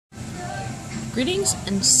Greetings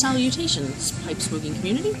and salutations, pipe smoking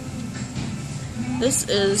community. This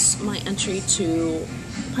is my entry to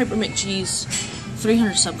Piper McGee's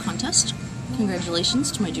 300 sub contest. Congratulations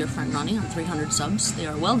to my dear friend Ronnie on 300 subs. They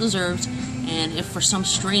are well deserved, and if for some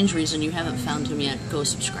strange reason you haven't found him yet, go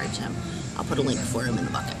subscribe to him. I'll put a link for him in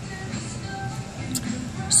the bucket.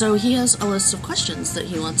 So he has a list of questions that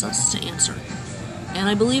he wants us to answer. And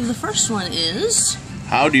I believe the first one is...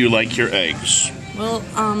 How do you like your eggs? Well,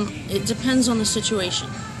 it depends on the situation.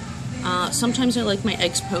 Sometimes I like my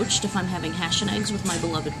eggs poached if I'm having hash and eggs with my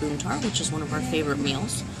beloved boomtar, which is one of our favorite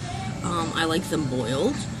meals. I like them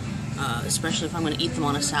boiled, especially if I'm going to eat them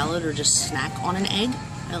on a salad or just snack on an egg.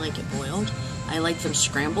 I like it boiled. I like them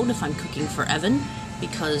scrambled if I'm cooking for Evan,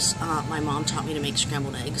 because my mom taught me to make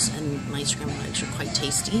scrambled eggs, and my scrambled eggs are quite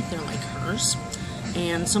tasty. They're like hers.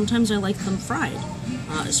 And sometimes I like them fried,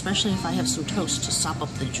 especially if I have some toast to sop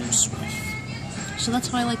up the juice with. So that's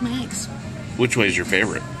how I like my eggs. Which way is your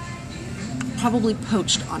favorite? Probably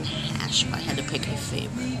poached on hash if I had to pick a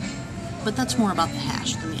favorite. But that's more about the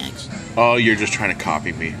hash than the eggs. Oh, you're just trying to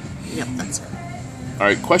copy me. Yep, that's it.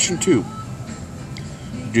 Alright, question 2.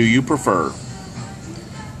 Do you prefer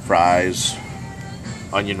fries,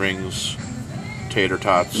 onion rings, tater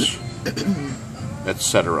tots,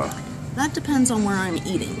 etc.? That depends on where I'm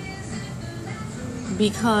eating.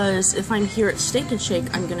 Because if I'm here at Steak and Shake,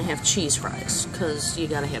 I'm going to have cheese fries. Because you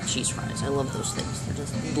gotta have cheese fries. I love those things. They're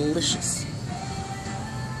just delicious.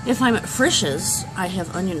 If I'm at Frisch's, I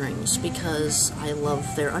have onion rings because I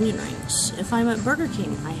love their onion rings. If I'm at Burger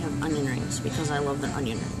King, I have onion rings because I love their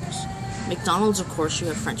onion rings. McDonald's, of course, you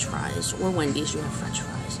have French fries. Or Wendy's, you have French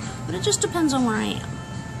fries. But it just depends on where I am.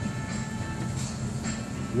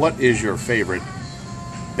 What is your favorite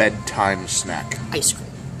bedtime snack? Ice cream.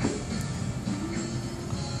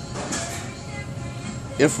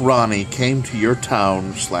 If Ronnie came to your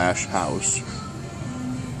town/house,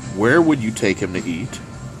 where would you take him to eat?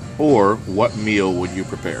 Or what meal would you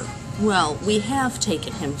prepare? Well, we have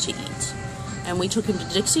taken him to eat. And we took him to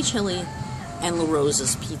Dixie Chili and La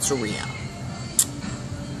Rosa's Pizzeria.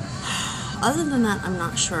 Other than that, I'm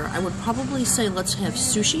not sure. I would probably say let's have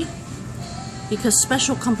sushi, because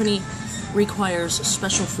special company requires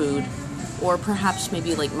special food, or perhaps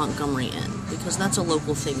maybe like Montgomery Inn, because that's a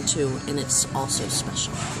local thing too, and it's also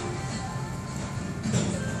special.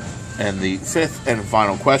 And the 5th and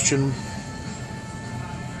final question,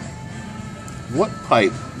 what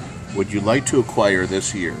pipe would you like to acquire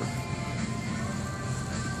this year?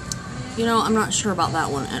 You know, I'm not sure about that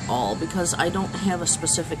one at all, because I don't have a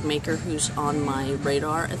specific maker who's on my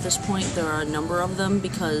radar at this point. There are a number of them,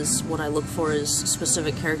 because what I look for is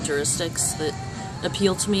specific characteristics that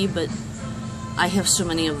appeal to me, but I have so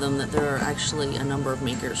many of them that there are actually a number of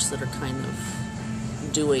makers that are kind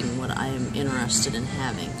of doing what I am interested in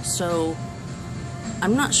having. So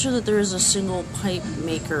I'm not sure that there is a single pipe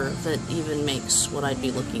maker that even makes what I'd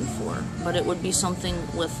be looking for, but it would be something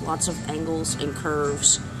with lots of angles and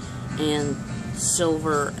curves and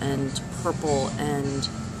silver and purple and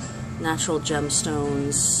natural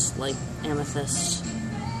gemstones like amethyst.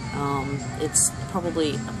 It's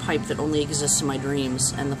probably a pipe that only exists in my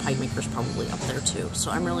dreams, and the pipe maker's probably up there too. So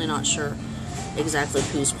I'm really not sure exactly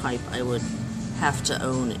whose pipe I would have to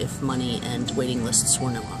own if money and waiting lists were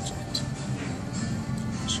no object.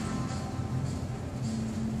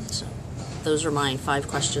 So those are my 5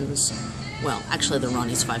 questions. Well, actually they're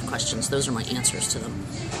Ronnie's 5 questions. Those are my answers to them.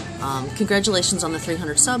 Congratulations on the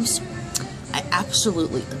 300 subs. I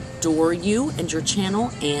absolutely adore you and your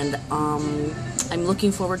channel, and I'm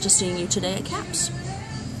looking forward to seeing you today at CAPS.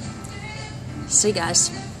 See you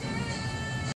guys.